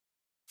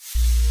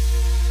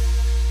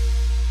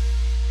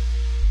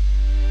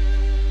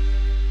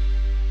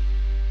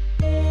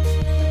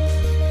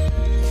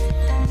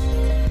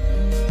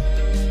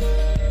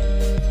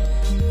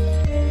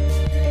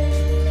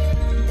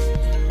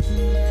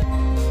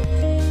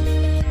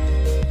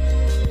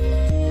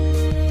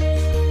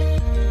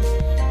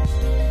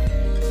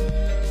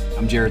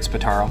Jared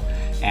Spataro,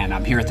 and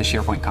I'm here at the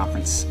SharePoint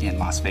conference in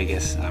Las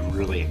Vegas, and I'm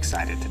really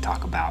excited to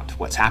talk about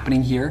what's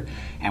happening here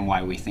and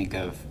why we think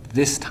of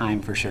this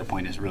time for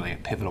SharePoint as really a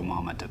pivotal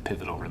moment, a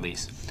pivotal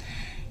release.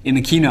 In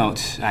the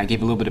keynote, I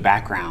gave a little bit of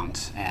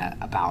background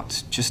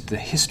about just the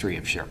history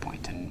of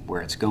SharePoint and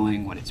where it's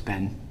going, what it's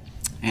been.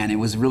 And it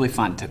was really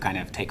fun to kind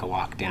of take a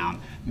walk down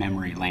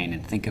memory lane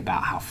and think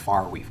about how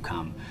far we've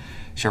come.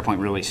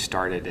 SharePoint really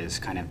started as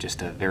kind of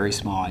just a very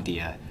small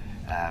idea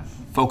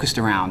focused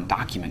around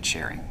document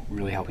sharing,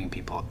 really helping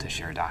people to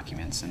share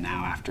documents. And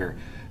now after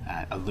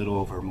a little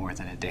over more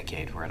than a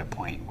decade, we're at a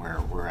point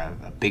where we're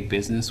a big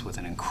business with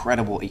an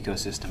incredible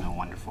ecosystem and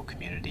wonderful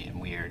community.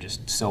 And we are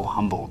just so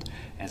humbled,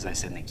 as I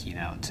said in the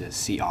keynote, to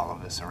see all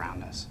of this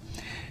around us.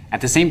 At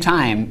the same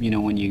time, you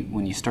know, when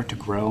you start to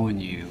grow and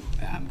you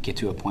get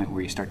to a point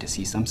where you start to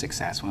see some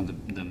success, one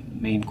of the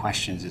main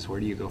questions is,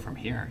 where do you go from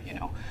here? You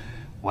know,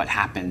 what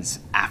happens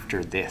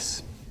after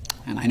this?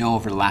 And I know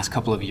over the last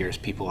couple of years,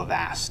 people have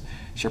asked,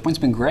 SharePoint's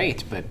been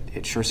great, but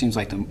it sure seems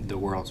like the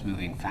world's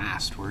moving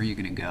fast. Where are you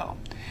going to go?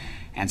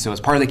 And so as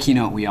part of the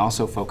keynote, we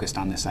also focused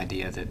on this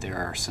idea that there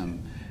are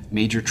some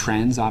major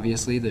trends,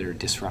 obviously, that are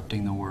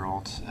disrupting the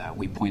world.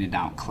 We pointed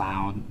out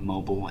cloud,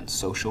 mobile, and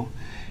social,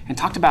 and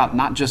talked about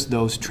not just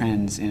those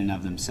trends in and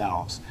of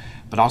themselves,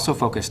 but also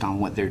focused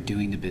on what they're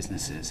doing to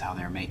businesses, how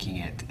they're making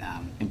it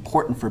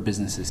important for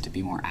businesses to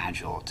be more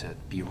agile, to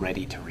be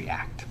ready to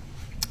react.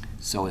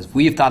 So as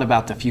we have thought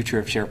about the future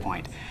of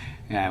SharePoint,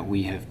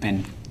 we have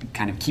been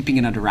kind of keeping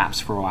it under wraps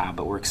for a while,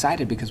 but we're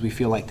excited because we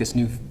feel like this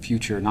new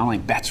future not only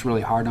bets really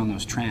hard on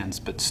those trends,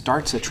 but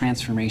starts a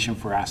transformation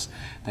for us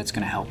that's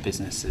going to help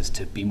businesses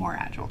to be more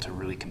agile, to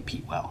really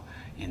compete well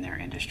in their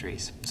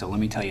industries. So let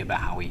me tell you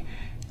about how we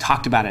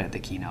talked about it at the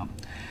keynote.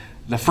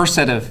 The first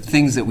set of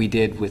things that we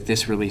did with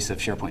this release of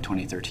SharePoint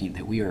 2013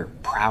 that we are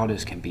proud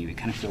as can be, we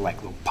kind of feel like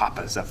little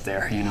papas up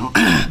there, you know.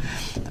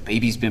 The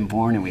baby's been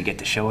born and we get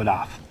to show it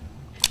off.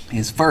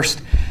 Is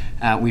first,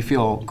 we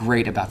feel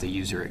great about the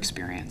user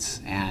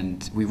experience,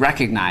 and we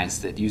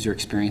recognize that user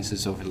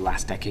experiences over the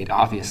last decade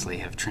obviously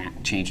have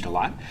changed a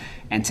lot.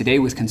 And today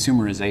with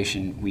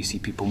consumerization, we see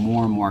people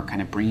more and more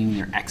kind of bringing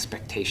their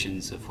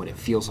expectations of what it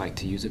feels like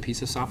to use a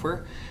piece of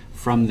software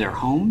from their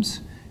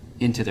homes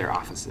into their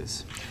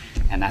offices.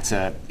 And that's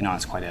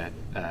it's quite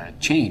a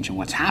change. And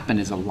what's happened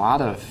is a lot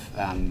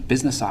of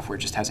business software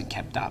just hasn't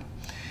kept up.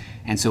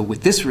 And so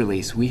with this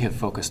release, we have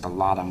focused a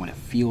lot on what it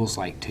feels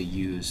like to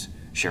use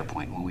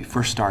SharePoint. When we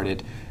first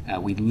started,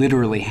 we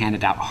literally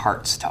handed out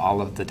hearts to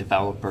all of the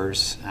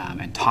developers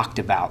and talked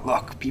about,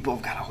 look, people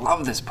have got to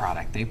love this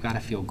product. They've got to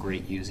feel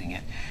great using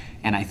it.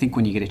 And I think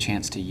when you get a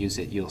chance to use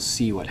it, you'll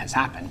see what has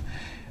happened.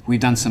 We've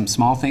done some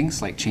small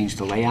things like change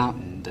the layout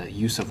and the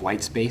use of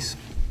white space.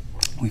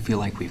 We feel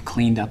like we've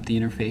cleaned up the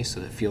interface so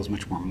that it feels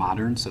much more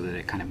modern, so that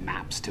it kind of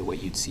maps to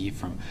what you'd see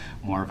from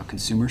more of a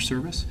consumer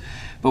service.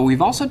 But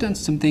we've also done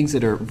some things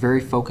that are very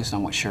focused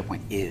on what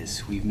SharePoint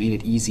is. We've made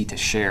it easy to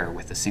share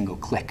with a single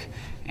click.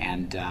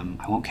 And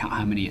I won't count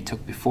how many it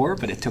took before,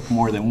 but it took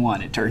more than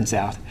one, it turns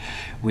out.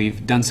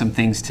 We've done some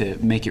things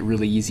to make it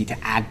really easy to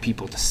add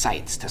people to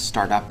sites, to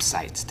start up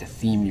sites, to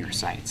theme your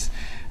sites.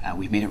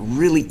 We've made it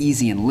really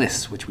easy in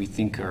lists, which we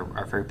think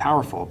are very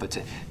powerful, but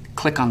to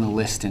click on the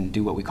list and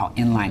do what we call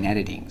inline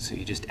editing, so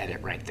you just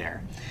edit right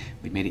there.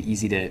 We made it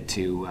easy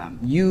to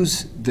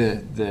use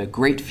the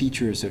great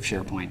features of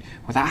SharePoint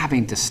without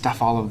having to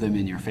stuff all of them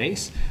in your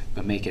face,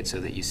 but make it so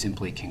that you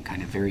simply can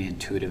kind of very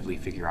intuitively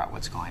figure out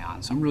what's going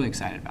on. So I'm really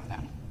excited about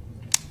that.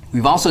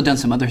 We've also done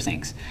some other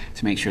things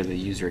to make sure the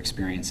user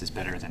experience is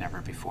better than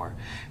ever before.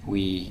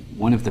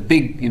 One of the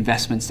big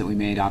investments that we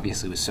made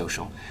obviously was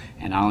social.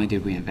 And not only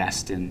did we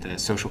invest in the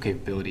social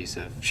capabilities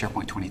of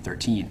SharePoint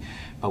 2013,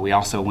 but we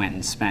also went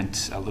and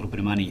spent a little bit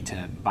of money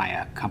to buy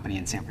a company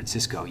in San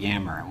Francisco,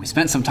 Yammer. And we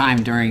spent some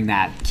time during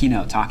that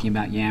keynote talking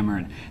about Yammer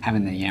and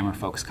having the Yammer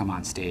folks come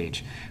on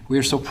stage. We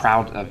are so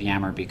proud of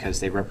Yammer because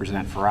they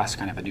represent for us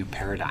kind of a new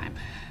paradigm.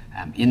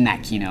 In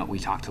that keynote, we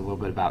talked a little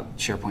bit about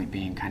SharePoint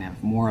being kind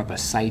of more of a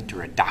site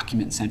or a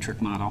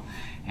document-centric model,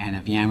 and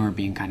of Yammer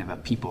being kind of a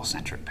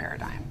people-centric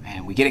paradigm.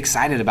 And we get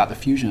excited about the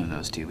fusion of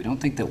those two. We don't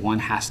think that one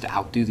has to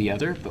outdo the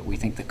other, but we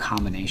think the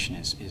combination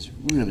is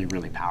really,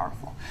 really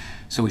powerful.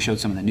 So we showed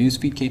some of the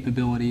newsfeed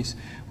capabilities.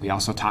 We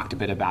also talked a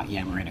bit about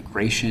Yammer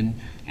integration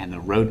and the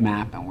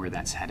roadmap and where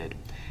that's headed.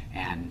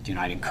 And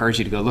I'd encourage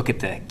you to go look at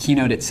the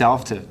keynote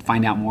itself to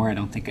find out more. I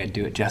don't think I'd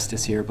do it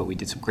justice here, but we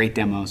did some great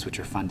demos, which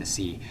are fun to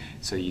see,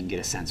 so you can get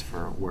a sense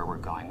for where we're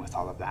going with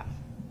all of that.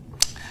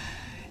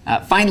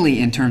 Finally,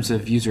 in terms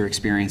of user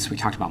experience, we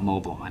talked about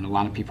mobile, and a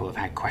lot of people have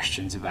had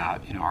questions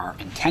about our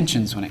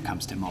intentions when it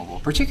comes to mobile,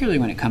 particularly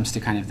when it comes to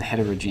kind of the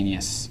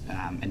heterogeneous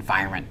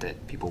environment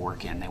that people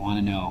work in. They want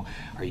to know,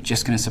 are you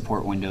just going to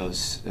support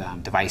Windows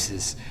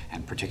devices,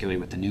 and particularly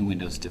with the new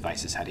Windows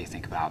devices, how do you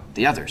think about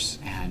the others?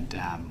 And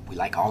we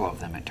like all of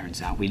them, it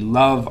turns out. We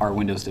love our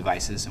Windows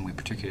devices, and we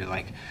particularly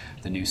like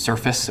the new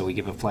Surface, so we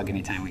give a plug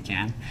anytime we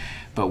can.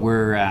 But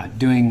we're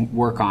doing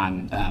work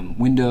on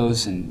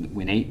Windows and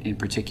Win 8 in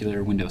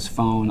particular, Windows Windows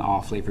Phone,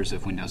 all flavors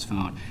of Windows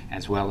Phone,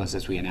 as well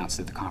as we announced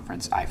at the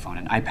conference, iPhone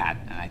and iPad.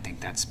 And I think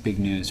that's big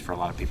news for a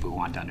lot of people who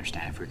want to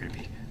understand if we're going to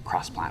be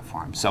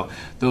cross-platform. So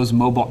those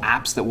mobile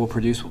apps that we'll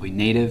produce will be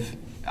native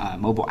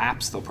mobile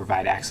apps. They'll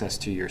provide access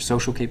to your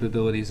social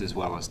capabilities as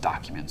well as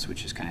documents,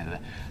 which is kind of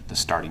the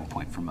starting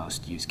point for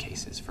most use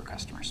cases for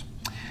customers.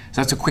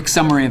 So that's a quick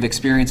summary of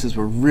experiences.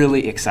 We're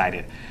really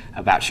excited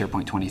about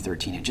SharePoint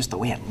 2013 and just the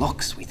way it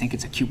looks. We think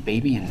it's a cute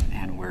baby,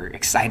 and we're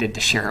excited to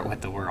share it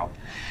with the world.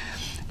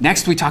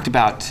 Next, we talked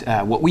about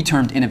what we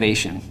termed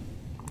innovation.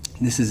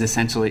 This is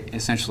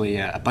essentially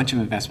a bunch of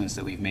investments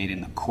that we've made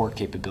in the core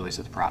capabilities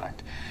of the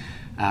product.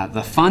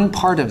 The fun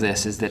part of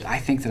this is that I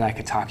think that I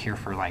could talk here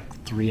for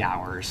like 3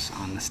 hours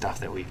on the stuff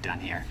that we've done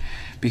here,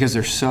 because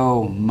there's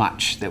so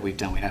much that we've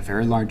done. We have a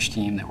very large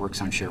team that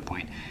works on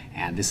SharePoint,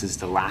 and this is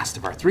the last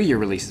of our 3-year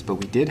releases, but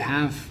we did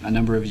have a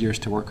number of years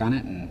to work on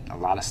it, and a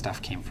lot of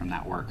stuff came from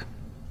that work.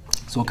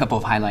 So a couple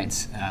of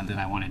highlights that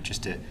I wanted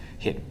just to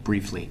hit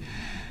briefly.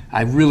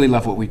 I really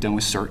love what we've done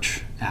with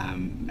search,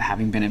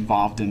 having been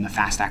involved in the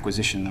FAST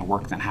acquisition, the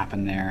work that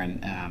happened there,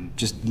 and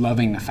just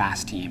loving the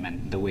FAST team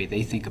and the way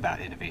they think about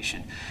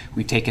innovation.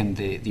 We've taken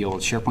the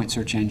old SharePoint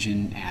search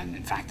engine and,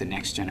 in fact, the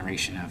next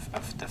generation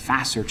of the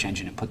FAST search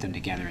engine and put them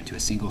together into a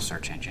single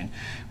search engine,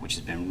 which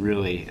has been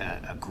really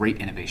a great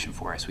innovation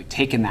for us. We've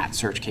taken that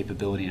search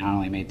capability and not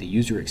only made the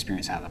user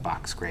experience out of the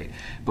box great,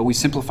 but we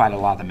simplified a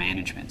lot of the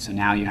management. So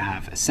now you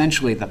have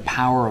essentially the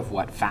power of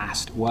what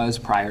FAST was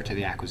prior to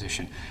the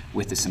acquisition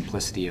with the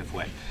simplicity of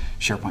what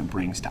SharePoint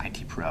brings to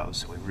IT pros.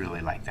 So we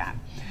really like that.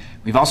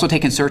 We've also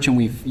taken search and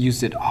we've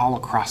used it all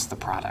across the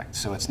product.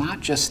 So it's not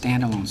just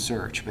standalone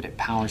search, but it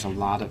powers a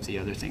lot of the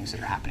other things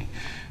that are happening.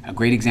 A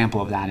great example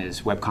of that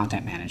is web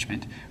content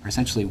management, or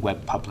essentially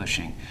web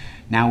publishing.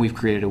 Now we've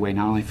created a way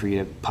not only for you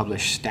to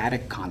publish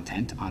static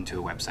content onto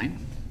a website,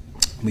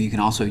 but you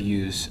can also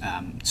use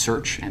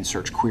search and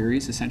search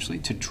queries essentially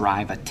to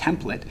drive a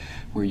template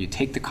where you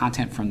take the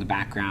content from the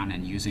background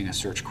and using a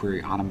search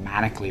query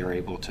automatically are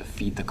able to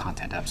feed the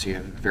content up. So you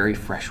have a very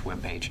fresh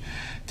web page.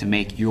 To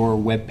make your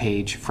web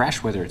page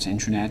fresh, whether it's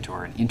intranet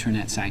or an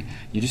internet site,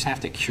 you just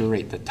have to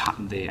curate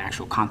the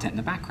actual content in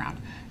the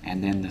background,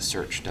 and then the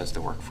search does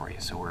the work for you.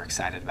 So we're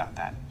excited about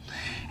that.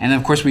 And then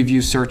of course we've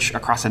used search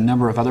across a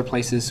number of other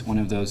places. One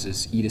of those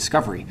is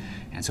e-discovery.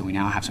 And so we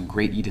now have some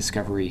great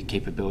e-discovery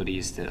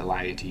capabilities that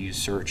allow you to use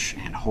search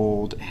and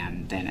hold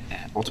and then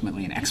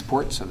ultimately an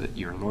export so that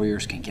your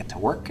lawyers can get to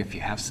work if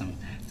you have some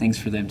things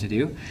for them to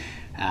do.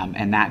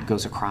 And that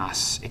goes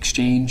across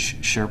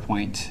Exchange,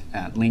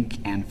 SharePoint, Link,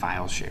 and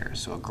file shares.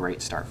 So a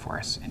great start for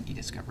us in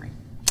e-discovery.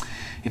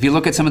 If you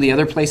look at some of the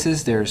other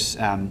places, there's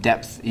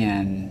depth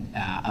in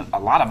a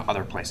lot of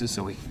other places,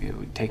 so it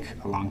would take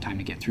a long time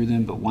to get through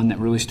them, but one that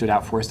really stood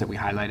out for us that we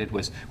highlighted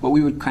was what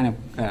we would kind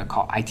of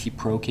call IT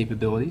Pro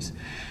capabilities.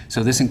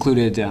 So this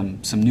included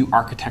some new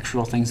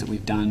architectural things that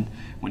we've done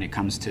when it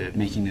comes to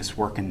making this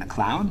work in the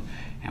cloud,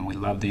 and we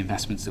love the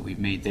investments that we've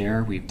made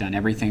there. We've done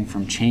everything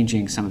from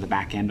changing some of the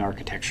back-end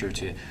architecture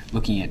to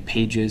looking at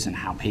pages and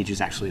how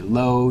pages actually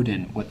load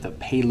and what the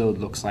payload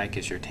looks like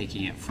as you're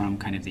taking it from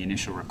kind of the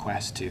initial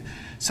request to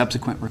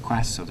subsequent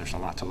requests, so there's a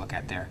lot to look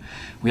at there.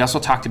 We also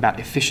talked about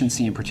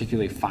efficiency and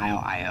particularly file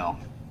I/O.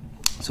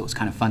 So it's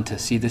kind of fun to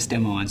see this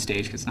demo on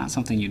stage because it's not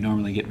something you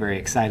normally get very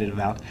excited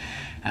about.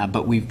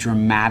 But we've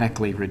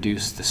dramatically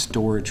reduced the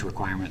storage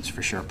requirements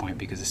for SharePoint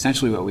because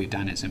essentially what we've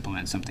done is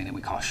implement something that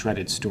we call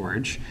shredded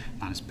storage.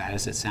 Not as bad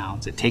as it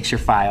sounds. It takes your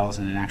files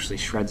and it actually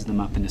shreds them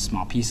up into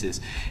small pieces.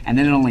 And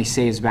then it only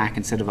saves back,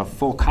 instead of a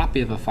full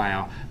copy of a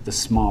file, the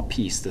small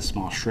piece, the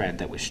small shred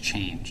that was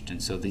changed.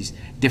 And so these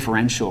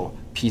differential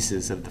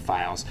pieces of the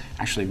files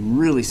actually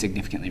really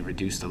significantly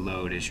reduce the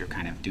load as you're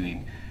kind of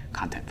doing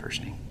content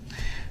versioning.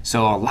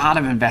 So a lot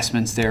of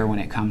investments there when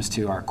it comes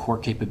to our core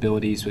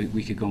capabilities.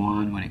 We could go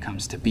on when it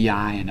comes to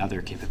BI and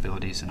other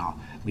capabilities, and I'll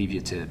leave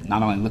you to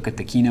not only look at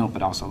the keynote,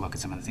 but also look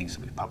at some of the things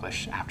that we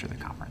published after the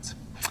conference.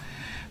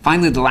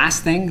 Finally, the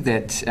last thing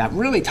that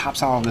really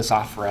tops all of this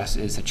off for us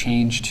is a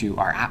change to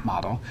our app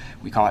model.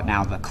 We call it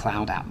now the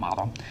cloud app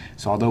model.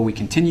 So although we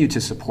continue to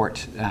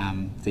support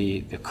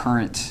the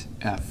current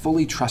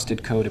fully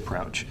trusted code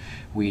approach,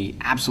 we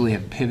absolutely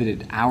have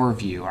pivoted our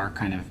view, our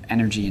kind of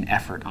energy and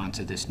effort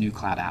onto this new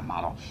cloud app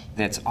model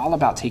that's all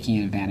about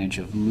taking advantage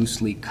of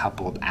loosely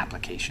coupled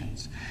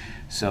applications.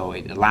 So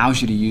it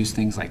allows you to use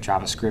things like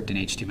JavaScript and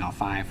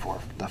HTML5 for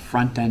the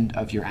front end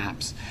of your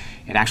apps.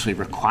 It actually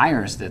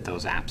requires that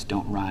those apps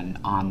don't run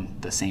on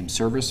the same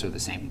service or the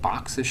same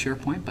box as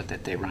SharePoint, but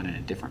that they run in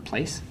a different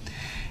place.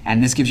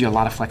 And this gives you a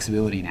lot of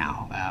flexibility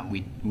now.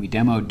 We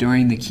demoed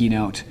during the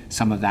keynote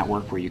some of that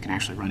work where you can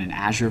actually run in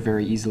Azure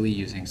very easily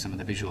using some of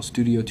the Visual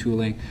Studio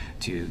tooling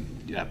to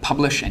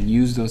publish and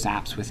use those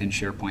apps within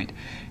SharePoint,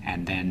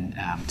 and then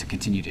to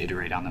continue to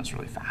iterate on those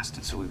really fast.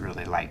 And so we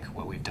really like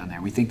what we've done there.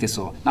 We think this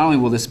will, not only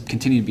will this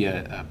continue to be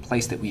a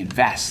place that we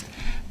invest,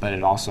 but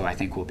it also, I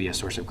think, will be a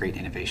source of great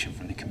innovation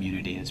from the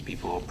community as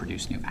people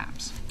produce new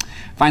apps.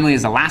 Finally,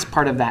 as the last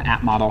part of that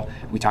app model,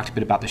 we talked a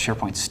bit about the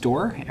SharePoint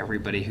store.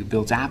 Everybody who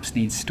builds apps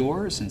needs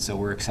stores, and so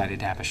we're excited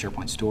to have a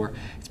SharePoint store.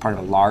 It's part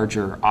of a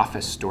larger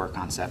Office store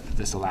concept.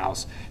 This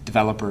allows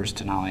developers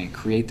to not only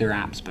create their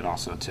apps, but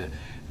also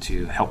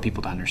to help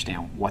people to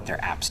understand what their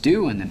apps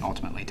do and then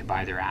ultimately to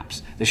buy their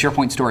apps. The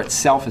SharePoint store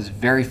itself is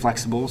very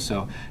flexible,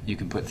 so you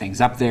can put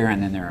things up there,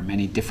 and then there are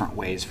many different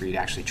ways for you to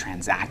actually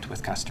transact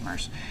with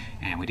customers.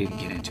 And we didn't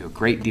get into a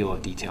great deal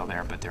of detail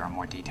there, but there are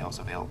more details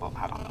available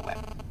out on the web.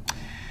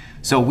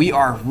 So we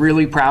are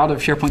really proud of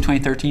SharePoint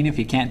 2013. If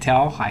you can't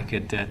tell, I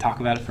could talk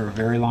about it for a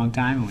very long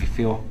time, and we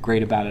feel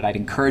great about it. I'd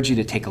encourage you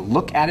to take a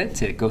look at it,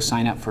 to go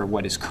sign up for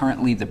what is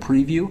currently the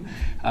preview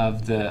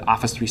of the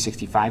Office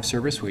 365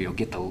 service, where you'll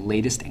get the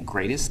latest and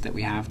greatest that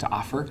we have to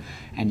offer,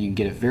 and you can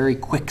get a very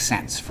quick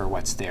sense for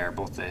what's there,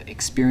 both the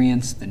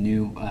experience, the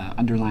new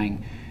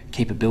underlying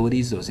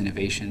capabilities, those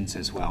innovations,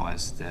 as well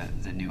as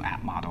the new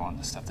app model and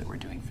the stuff that we're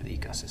doing for the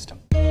ecosystem.